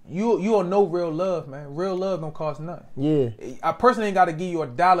 You don't know real love, man. Real love don't cost nothing. Yeah. A person ain't gotta give you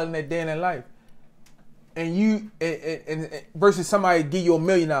 $1 in that day in their life. And you versus somebody give you $1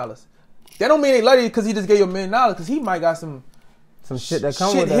 million. That don't mean they love you because he just gave you $1 million, because he might got some shit that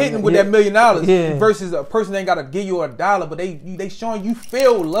come with that. Hitting with that $1 million. Yeah. Versus a person ain't gotta give you $1, but they showing you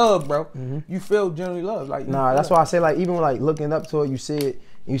feel love, bro. Mm-hmm. You feel genuinely love. Like that's why I say, like, even like looking up to it, you see it.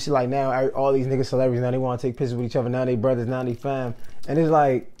 You see like now all these niggas celebrities now, they want to take pictures with each other. Now they brothers, now they fam, and it's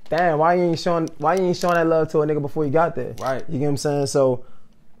like, damn, why you ain't showing that love to a nigga before you got there? Right. You get what I'm saying?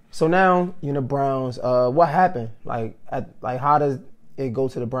 So now you in the Browns. What happened? Like how does it go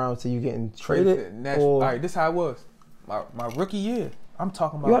to the Browns till you getting traded? All right, this how it was. My rookie year. I'm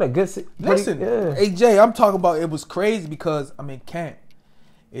talking about. You had a good. Listen, AJ, I'm talking about. It was crazy because I'm in camp.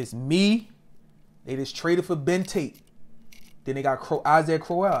 It's me. They just traded for Ben Tate. Then they got Isaiah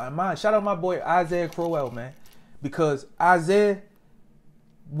Crowell. And shout out my boy Isaiah Crowell, man, because Isaiah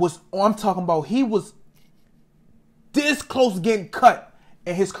was. I'm talking about. He was this close to getting cut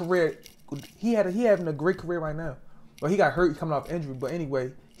in his career. He having a great career right now. Well, he got hurt coming off injury, but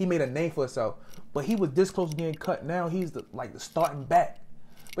anyway, he made a name for himself. But he was this close to getting cut. Now he's the starting back.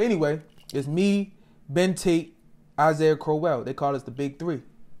 But anyway, it's me, Ben Tate, Isaiah Crowell. They call us the Big Three.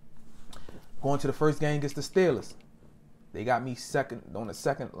 Going to the first game against the Steelers. They got me second on the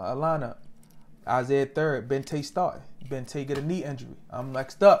second lineup. Isaiah third. Bente starting. Bente get a knee injury. I'm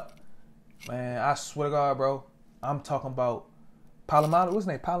next up. Man, I swear to God, bro. I'm talking about Palomalo. What's his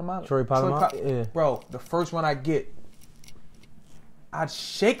name? Palomalo? Troy Palomalo? Yeah. Bro, the first one I get, I'd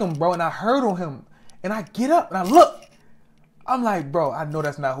shake him, bro, and I hurdle him. And I get up and I look. I'm like, bro, I know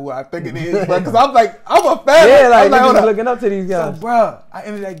that's not who I think it is, bro. Because I'm like, I'm a fan. Yeah, like, I'm niggas looking up to these guys. So, bro, I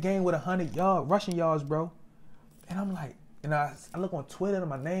ended that game with 100 rushing yards, bro. And I'm like, and I look on Twitter and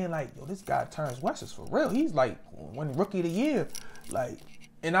my name like, yo, this guy Terrance West is for real. He's like winning rookie of the year. Like,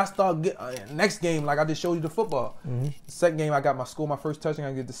 and I start next game, like I just showed you the football. Mm-hmm. The second game, I got my first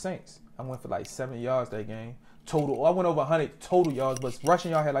touchdown against the Saints. I went for like 7 yards that game. Total. I went over 100 total yards, but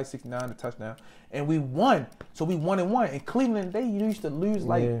rushing yard had like 69 a touchdown. And we won. So we 1-1. In Cleveland, they used to lose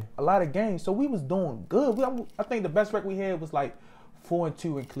like a lot of games. So we was doing good. I think the best record we had was like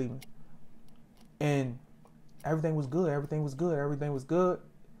 4-2 in Cleveland. And everything was good. Everything was good.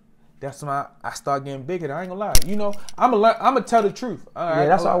 That's when I start getting bigger. I ain't gonna lie. You know, I'm gonna tell the truth. Yeah,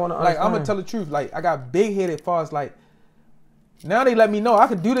 that's what I want to understand. Like, I'm gonna tell the truth. Like, I got big headed as far as like, now they let me know I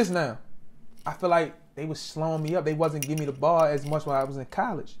can do this now. I feel like they was slowing me up. They wasn't giving me the ball as much when I was in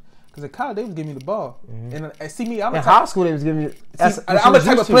college. Because in college, they was giving me the ball. Mm-hmm. And see me, I'm in high school, they was giving me. I'm a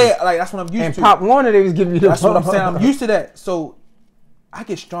type of player. Like, that's what I'm used to. And Pop Warner, they was giving me the ball. That's what I'm saying. I'm used to that. So I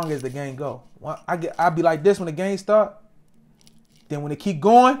get stronger as the game go. I'll be like this when the game start. Then when it keep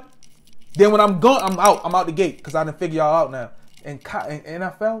going, then when I'm going, I'm out. I'm out the gate because I done figure y'all out now. And in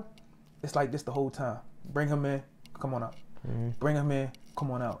NFL, it's like this the whole time. Bring him in, come on out. Mm-hmm. Bring him in, come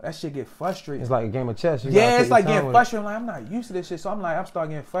on out. That shit get frustrating. It's like a game of chess. Yeah, it's like getting frustrated. I'm like, I'm not used to this shit. So I'm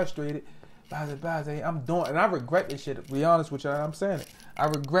starting getting frustrated. I'm doing, and I regret this shit. To be honest with you, I'm saying it. I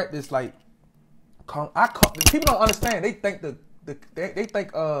regret this. Like, people don't understand. They think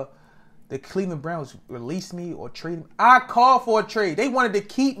the Cleveland Browns released me or traded me. I called for a trade. They wanted to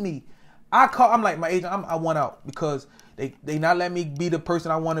keep me. I'm like, my agent, I want out because they not let me be the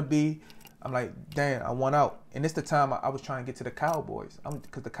person I want to be. I'm like, damn, I want out. And it's the time I was trying to get to the Cowboys.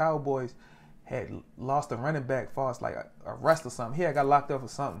 Because the Cowboys had lost a running back for us, like a arrest or something. He had got locked up or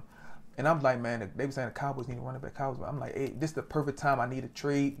something. And I'm like, man, they were saying the Cowboys need a running back. Cowboys. I'm like, hey, this is the perfect time I need a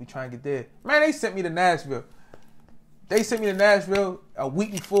trade. We try and get there. Man, they sent me to Nashville. A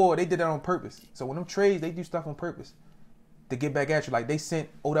week before. They did that on purpose. So when them trades, they do stuff on purpose to get back at you. Like, they sent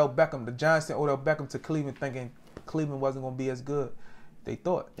Odell Beckham. The Giants sent Odell Beckham to Cleveland thinking Cleveland wasn't going to be as good. They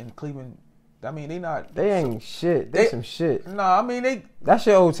thought. And Cleveland, I mean, they ain't shit. They some shit. Nah, I mean, that's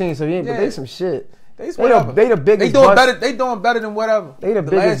your old team, so you ain't, but they some shit. They the biggest bust. They doing better than whatever. They the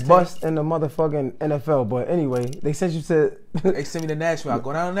biggest bust in the motherfucking NFL. But anyway, they sent you to... They sent me to Nashville. I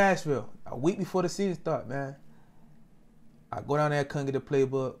go down to Nashville a week before the season start, man. I go down there, couldn't get the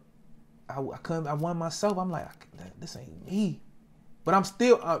playbook. I won myself. I'm like, this ain't me. But I'm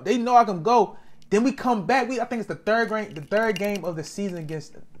still, they know I can go. Then we come back. I think it's the third game of the season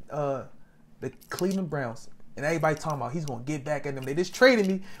against the Cleveland Browns. And everybody talking about he's going to get back at them. They just traded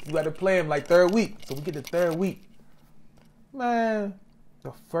me. We got to play him like third week. So we get the third week. Man,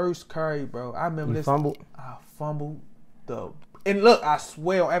 the first carry, bro. I remember this. Fumbled? I fumbled. And look, I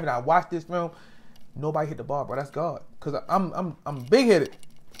swear on everything. I watched this film. Nobody hit the ball, bro. That's God. Because I'm big-headed.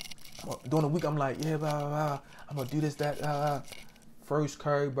 During the week, I'm like, yeah, blah, blah, blah. I'm going to do this, that. First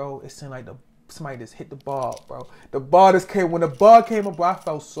carry, bro. It seemed like somebody just hit the ball, bro. When the ball came up, bro, I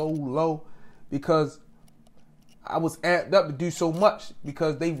felt so low because I was amped up to do so much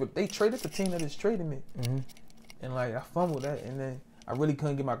because they traded the team that just traded me. Mm-hmm. And like, I fumbled that, and then I really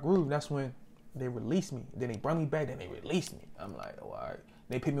couldn't get my groove. That's when they released me. Then they brought me back, then they released me. I'm like, oh, all right.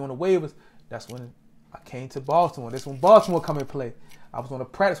 They put me on the waivers. That's when I came to Baltimore. That's when Baltimore come and play. I was on the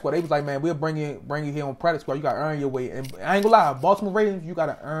practice squad. They was like, man, we'll bring you here on practice squad. You got to earn your way. And I ain't gonna lie, Baltimore Ravens, you got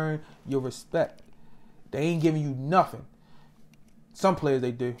to earn your respect. They ain't giving you nothing. Some players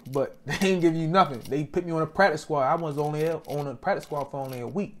they do, but they ain't giving you nothing. They put me on a practice squad. I was only on a practice squad for only a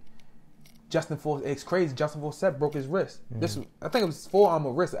week. It's crazy. Justin Forsett broke his wrist. Mm-hmm. I think it was forearm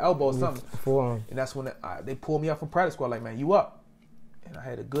or wrist, or elbow or something. Forearm. And that's when they pulled me up from practice squad. Like, man, you up? And I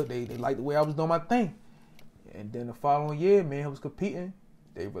had a good day. They liked the way I was doing my thing. And then the following year, man, I was competing.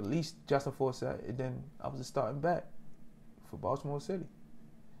 They released Justin Forsett, and then I was just starting back for Baltimore City.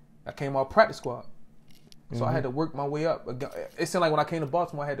 I came off practice squad. So I had to work my way up. It seemed like when I came to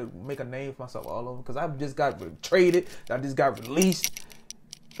Baltimore, I had to make a name for myself all over because I just got traded. I just got released.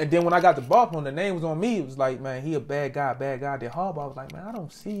 And then when I got to Baltimore, the name was on me. It was like, man, he a bad guy. Then Harbaugh was like, man, I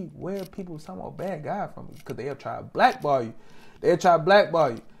don't see where people was talking about bad guy from because they have tried to blackball you.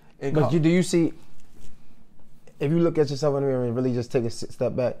 And but do you see, if you look at yourself in the mirror and really just take a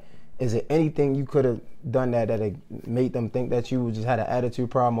step back Is it anything you could have done that it made them think that you just had an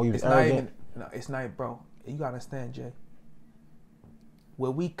attitude problem or you was arrogant? It's not, bro. You gotta understand, Jay. Where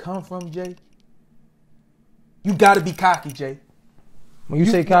we come from, Jay, you gotta be cocky, Jay. When you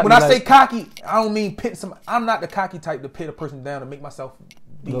say cocky, when I say cocky, I don't mean pit some. I'm not the cocky type to pit a person down to make myself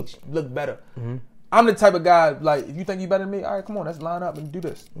look better. Mm-hmm. I'm the type of guy, like, if you think you better than me, all right, come on, let's line up and do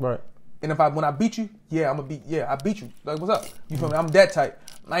this. Right. And when I beat you, I beat you. Like, what's up? You feel me? I'm that type.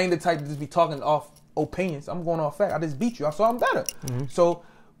 I ain't the type to just be talking off opinions. I'm going off fact. I just beat you. So I'm better. Mm-hmm. So,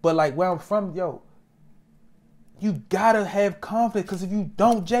 but like where I'm from, yo, you gotta have confidence, because if you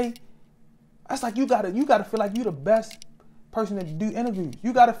don't, Jay, that's like you gotta feel like you the best person to do interviews.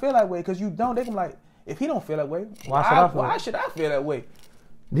 You gotta feel that way, because you don't, they can like, if he don't feel that way, why should I feel that way?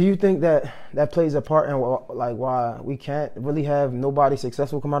 Do you think that plays a part in like why we can't really have nobody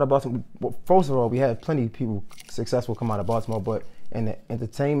successful come out of Baltimore? Well, first of all, we have plenty of people successful come out of Baltimore, but in the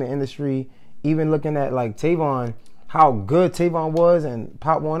entertainment industry, even looking at like Tavon, how good Tavon was and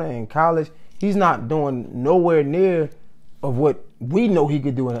Pop Warner in college, he's not doing nowhere near of what we know he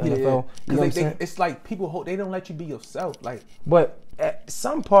could do in the NFL. You know what I'm saying? It's like people they don't let you be yourself. Like, but at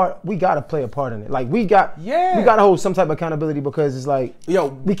some part we gotta play a part in it. Like we gotta hold some type of accountability, because it's like, yo,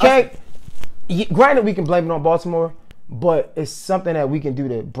 we can't. Granted, we can blame it on Baltimore, but it's something that we can do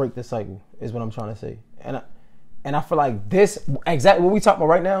to break the cycle. Is what I'm trying to say. And I feel like this exactly what we talking about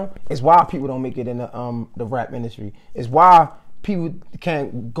right now is why people don't make it in the rap industry. Is why people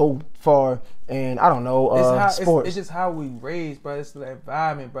can't go far, and I don't know, sports. It's just how we raised, bro. It's the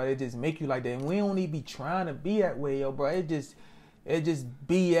environment, bro. It just make you like that. And we don't even be trying to be that way, yo, bro. It just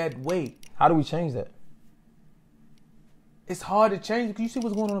be that way. How do we change that? It's hard to change, because you see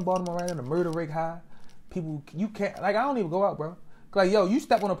what's going on in Baltimore right now, the murder rate high. People, you can't, like, I don't even go out, bro. Like, yo, you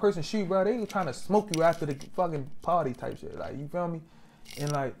step on a person's shoe, bro, they trying to smoke you after the fucking party type shit. Like, you feel me?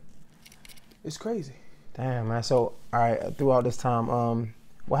 And like, it's crazy. Damn, man. So, all right, throughout this time,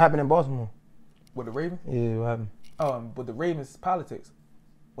 what happened in Baltimore? With the Ravens? Yeah, what happened? With the Ravens, politics.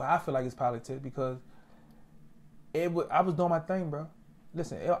 Well, I feel like it's politics because I was doing my thing, bro.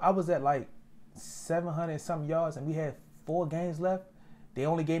 Listen, I was at like 700 and something yards, and we had 4 games left. They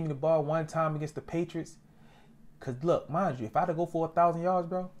only gave me the ball one time against the Patriots. Cause look, mind you, if I had to go for 1,000 yards,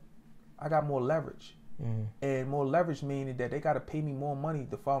 bro, I got more leverage. Mm-hmm. And more leverage meaning that they got to pay me more money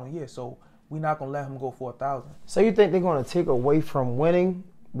the following year. So we're not gonna let him go for 1,000. So you think they're gonna take away from winning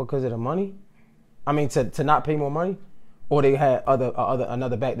because of the money? I mean, to not pay more money, or they had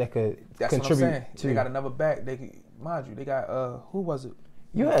another back that could contribute. What I'm saying. They got another back. They could, mind you, they got who was it?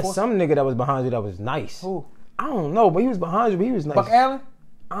 You had some nigga that was behind you that was nice. Who? I don't know, but he was behind you, but he was nice. Buck Allen?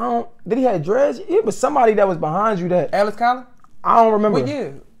 Did he have dreads? It was somebody that was behind you that. Alex Collins? I don't remember. What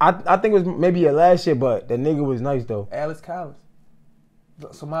year? I think it was maybe your last year, but the nigga was nice though. Alex Collins.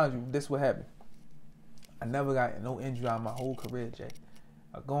 So mind you, this what happened. I never got no injury on my whole career, Jay.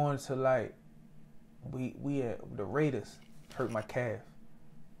 I going to like we at the Raiders, hurt my calf.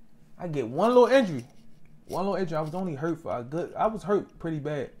 I get one little injury. I was only hurt for I was hurt pretty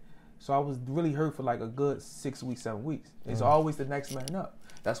bad. So I was really hurt for like a good 6 weeks, 7 weeks. It's always the next man up.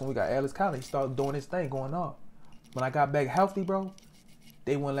 That's when we got Alex Collins. He started doing his thing, going off. When I got back healthy, bro,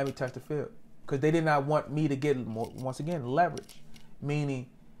 they wouldn't let me touch the field. Because they did not want me to get, once again, leverage. Meaning,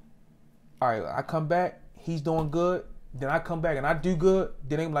 all right, I come back, he's doing good. Then I come back and I do good.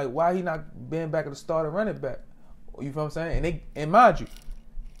 Then they like, why he not being back at the start and running back? You feel what I'm saying? And mind you,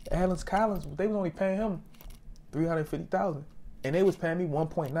 Alex Collins, they was only paying him $350,000. And they was paying me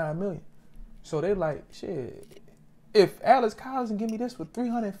 $1.9 million. So they like, shit, if Alex Collins can give me this for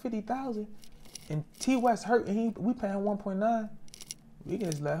 $350,000 and T West hurt and we paying 1.9, we can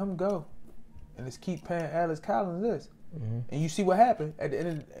just let him go and just keep paying Alex Collins this. Mm-hmm. And you see what happened at the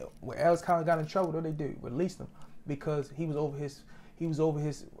end when Alex Collins got in trouble. What they do? Released him because he was over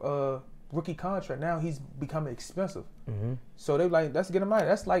his rookie contract. Now he's becoming expensive. Mm-hmm. So they like, let's get him out.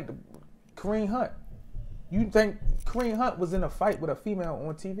 That's like the Kareem Hunt. You think Kareem Hunt was in a fight with a female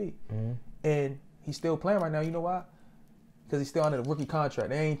on TV, and he's still playing right now? You know why? Because he's still under the rookie contract.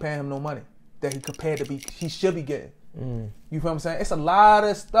 They ain't paying him no money that he should be getting. You feel what I'm saying? It's a lot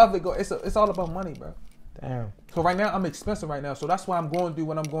of stuff that go. It's all about money, bro. Damn. So right now I'm expensive right now, so that's why I'm going through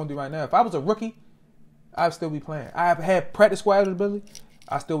what I'm going through right now. If I was a rookie, I'd still be playing. I have had practice squad eligibility,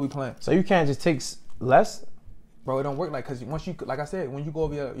 I'd still be playing. So you can't just take less, bro. It don't work like because once you, like I said, when you go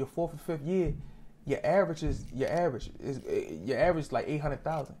over your 4th or 5th year. Your average is like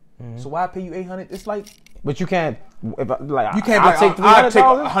 800,000. So why pay you 800? It's like But you can't. If You can't. I'll take I'll take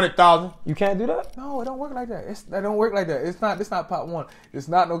 300,000. 100,000. You can't do that. No, it don't work like that. That don't work like that. It's not Pop One. It's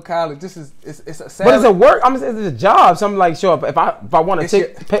not no college. It's a salary. But it's a work. It's a job. So I'm like, sure. If I want to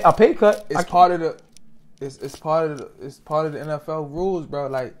take a pay cut, it's part of the. It's part of the NFL rules, bro.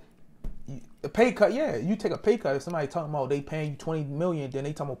 Like a pay cut. Yeah, you take a pay cut. If somebody talking about they paying you $20 million, then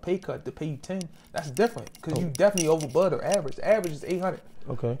they talking about pay cut to pay you 10. That's different because you definitely over budget or average. The average is 800.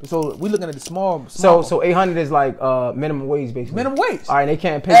 Okay. So we looking at the small. So 800 is like minimum wage basically. Minimum wage. All right, they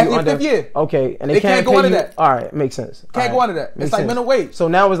can't pay you under. 5th year. Okay, and they can't go pay under you, that. All right, makes sense. Can't go under that. It's like minimum wage. So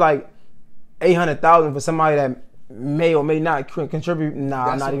now it's like 800,000 for somebody that may or may not contribute. Nah,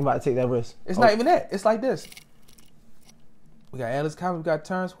 I'm not even about to take that risk. It's not even that. It's like this. We got Alex Collins. We got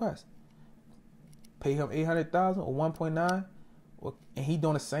Terrance West. Pay him 800,000 or 1.9, and he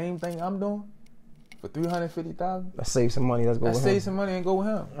doing the same thing I'm doing. For 350,000. Let's save some money. Let's go with him. Save some money and go with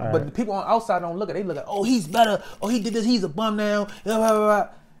him. All but the people on the outside don't look at it. They look at, oh, he's better. Oh, he did this. He's a bum now. Blah, blah, blah.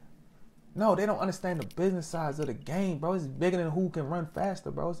 No, they don't understand the business sides of the game, bro. It's bigger than who can run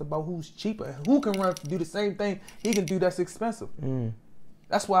faster, bro. It's about who's cheaper. Who can run do the same thing he can do that's expensive.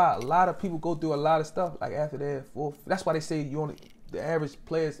 That's why a lot of people go through a lot of stuff like after their fourth. That's why they say the average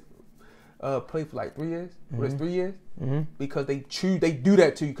players play for like 3 years. What is 3 years? Because they do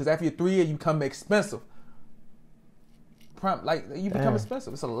that to you. Because after your 3 years, you become expensive. You become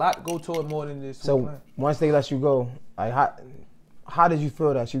expensive. It's a lot to go toward more than this. So once they let you go, like how did you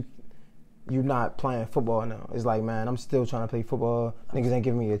feel that you not playing football now? It's like, man, I'm still trying to play football. Niggas ain't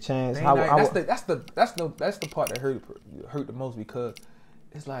giving me a chance. That's the part that hurt the most because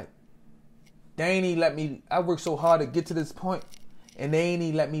it's like they ain't even let me. I worked so hard to get to this point. And they ain't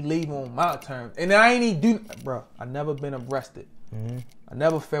even let me leave on my terms. And I ain't even bro, I never been arrested. I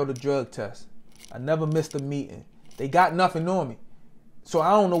never failed a drug test. I never missed a meeting. They got nothing on me. So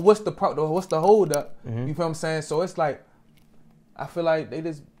I don't know what's the hold up. You feel what I'm saying? So it's like, I feel like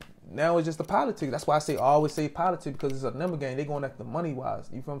now it's just the politics. That's why I always say politics because it's a number game. They going after the money wise.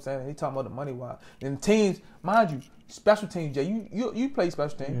 You feel what I'm saying? They talking about the money wise. And teams, mind you, special teams, Jay, you play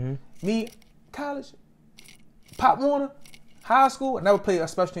special teams. Me, college, Pop Warner, high school, I never played a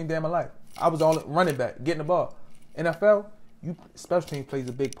special team day in my life. I was all running back, getting the ball. NFL, special team plays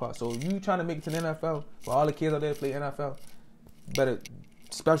a big part. So you trying to make it to the NFL, for all the kids out there play NFL, better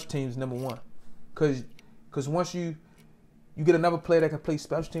special teams number one. Cause once you get another player that can play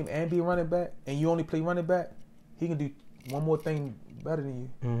special team and be a running back, and you only play running back, he can do one more thing better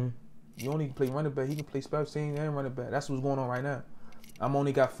than you. You only play running back, he can play special team and running back. That's what's going on right now. I'm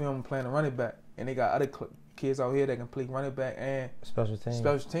only got film playing a running back, and they got other kids out here that can play running back and special teams.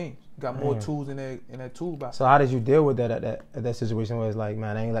 Got more tools in their toolbox. So how did you deal with that at that situation where it's like,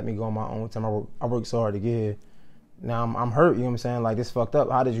 man, they ain't let me go on my own time. I worked so hard to get here. Now I'm hurt. You know what I'm saying? Like, this fucked up.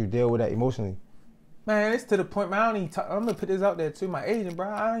 How did you deal with that emotionally? Man, it's to the point, man. I don't even talk. I'm gonna put this out there too. My agent, bro.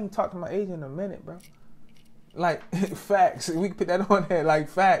 I ain't even talked to my agent in a minute, bro. Like facts. We can put that on there. Like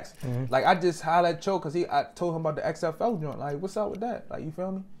facts. Like I just hollered at Cho because I told him about the XFL joint. Like, what's up with that? Like, you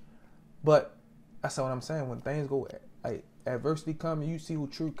feel me? But that's what I'm saying. When things go, like adversity come, you see who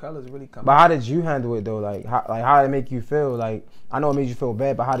true colors really come. But how did you handle it though? Like how did it make you feel? Like, I know it made you feel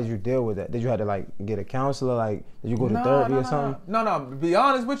bad, but how did you deal with that? Did you have to like get a counselor? Like, did you go to therapy or something? No. To be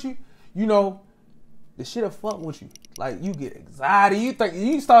honest with you, the shit'll fuck with you. Like, you get anxiety.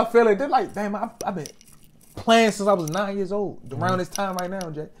 You start feeling. They're like, damn, I've been playing since I was 9 years old. Around this time right now,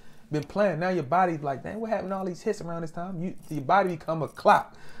 Jay. Been playing. Now your body's like, damn, what happened to all these hits around this time? Your body become a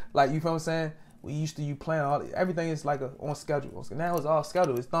clock. Like, you feel what I'm saying? We used to playing everything is like on schedule. Now it's all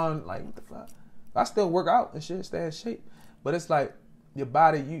scheduled. It's done. Like, what the fuck? I still work out and shit, stay in shape. But it's like your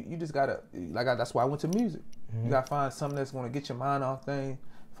body, you just gotta that's why I went to music. You gotta find something that's gonna get your mind off things.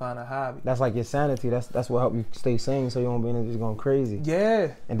 Find a hobby. That's like your sanity. That's what helped you stay sane, so you don't be just going crazy.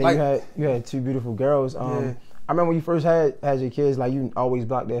 Yeah. And then you had two beautiful girls. Yeah. I remember when you first had your kids, like, you always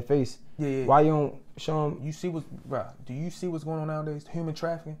blocked their face. Yeah. Why you don't show them? Do you see what's going on nowadays? Human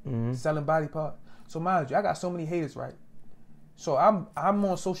trafficking, selling body parts. So mind you, I got so many haters, right? So I'm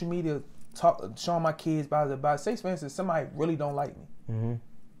on social media showing my kids about say for instance somebody really don't like me,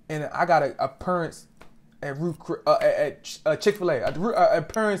 and I got a parents at Chick-fil-A, a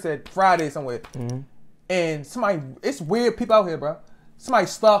parents at Friday somewhere, and somebody, it's weird people out here, bro. Somebody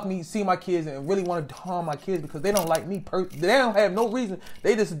stalk me, see my kids, and really want to harm my kids because they don't like me. They don't have no reason.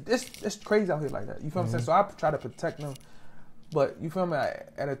 They just it's crazy out here like that. You feel what I'm saying? So I try to protect them, but you feel me?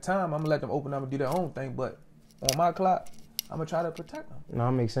 At a time, I'm gonna let them open up and do their own thing. But on my clock, I'm gonna try to protect them. No,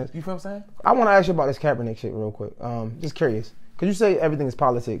 that makes sense. You feel what I'm saying? I want to ask you about this Kaepernick shit real quick. Just curious, cause you say everything is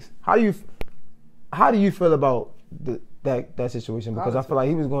politics. How do you feel about that situation? Because I feel like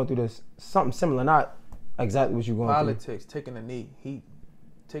he was going through something similar, not exactly what you going Politics, taking a knee. He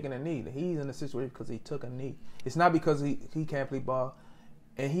taking a knee. He's in a situation because he took a knee. It's not because he can't play ball,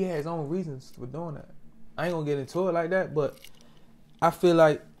 and he has his own reasons for doing that. I ain't gonna get into it like that, but I feel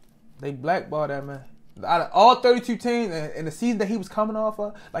like they blackballed that man. Out of all 32 teams, and the season that he was coming off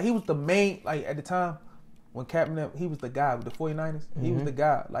of, like he was the main, like at the time when Kaepernick, he was the guy with the 49ers. He was the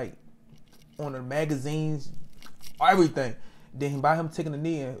guy, like on the magazines, everything. Then by him taking the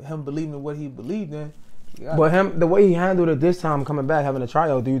knee and him believing in what he believed in. But him, the way he handled it this time coming back, having a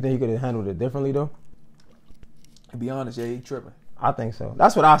tryout, do you think he could have handled it differently though? To be honest, yeah, he tripping. I think so.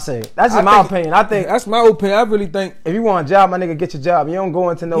 That's what I say. That's just my opinion. I think that's my opinion. I really think if you want a job, my nigga, get your job. You don't go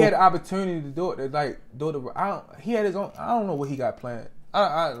into no. He had the opportunity to do it. Like he had his own. I don't know what he got planned.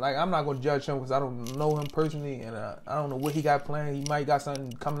 I'm not gonna judge him because I don't know him personally, and I don't know what he got planned. He might got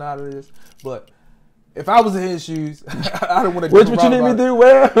something coming out of this, but. If I was in his shoes, I don't want to. Which what you need me to do?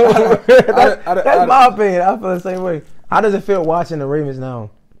 Well, that's my opinion. I feel the same way. How does it feel watching the Ravens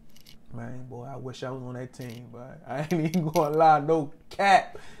now? Man, boy, I wish I was on that team, but I ain't even gonna lie, no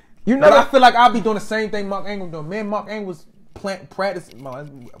cap. You know, but I feel like I'll be doing the same thing Mark Ingram doing. Man, Mark Ingram was practicing. I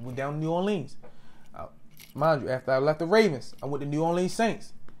went down to New Orleans. Mind you, after I left the Ravens, I went to New Orleans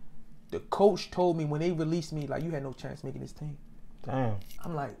Saints. The coach told me when they released me, like, you had no chance making this team. Damn.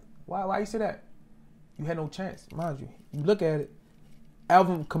 I'm like, why you say that? You had no chance, mind you. You look at it.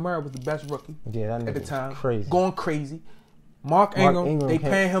 Alvin Kamara was the best rookie at the time, crazy. Going crazy. Mark Ingram, they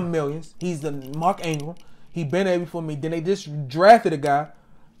paying him millions. He's the Mark Ingram. He been there before me. Then they just drafted a guy.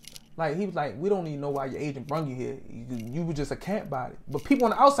 Like he was like, we don't even know why your agent brung you here. You were just a camp body. But people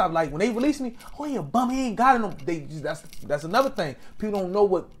on the outside, like when they released me, oh yeah, bum, he ain't got it. That's another thing. People don't know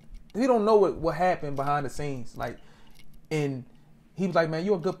what happened behind the scenes. Like, and he was like, man,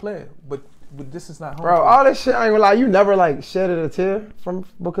 you're a good player, but this is not home. Bro, all this shit, I ain't gonna lie, you never like shedded a tear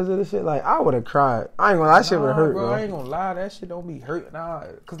because of this shit. Like, I would have cried. I ain't gonna lie, that shit would hurt, bro. I ain't gonna lie, that shit don't be hurt. Nah,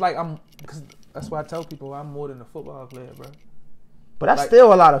 cause that's why I tell people I'm more than a football player, bro. But that's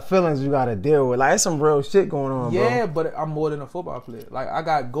still a lot of feelings you gotta deal with. Like, it's some real shit going on, bro. Yeah, but I'm more than a football player. Like, I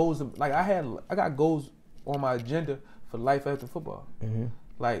got goals. Like, I got goals on my agenda for life after football. Mm-hmm.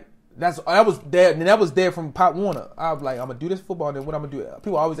 Like. That was there from Pop Warner. I was like, I'm gonna do this football, and then what I'm gonna do?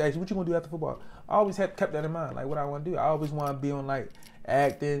 People always ask me, what you gonna do after football? I always kept that in mind, like what I want to do. I always want to be on like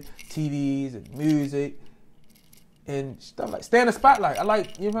acting, TVs, and music, and stuff like stay in the spotlight. I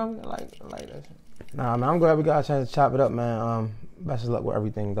like, you know what I mean? I like that shit. Nah, man, I'm glad we got a chance to chop it up, man. Best of luck with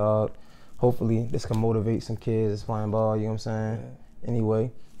everything, dog. Hopefully this can motivate some kids that's playing ball. You know what I'm saying? Yeah.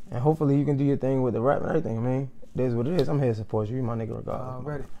 Anyway, and hopefully you can do your thing with the rap and everything. I mean, it is what it is. I'm here to support you. You my nigga regardless.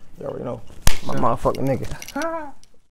 Ready. You already know. My motherfucking nigga.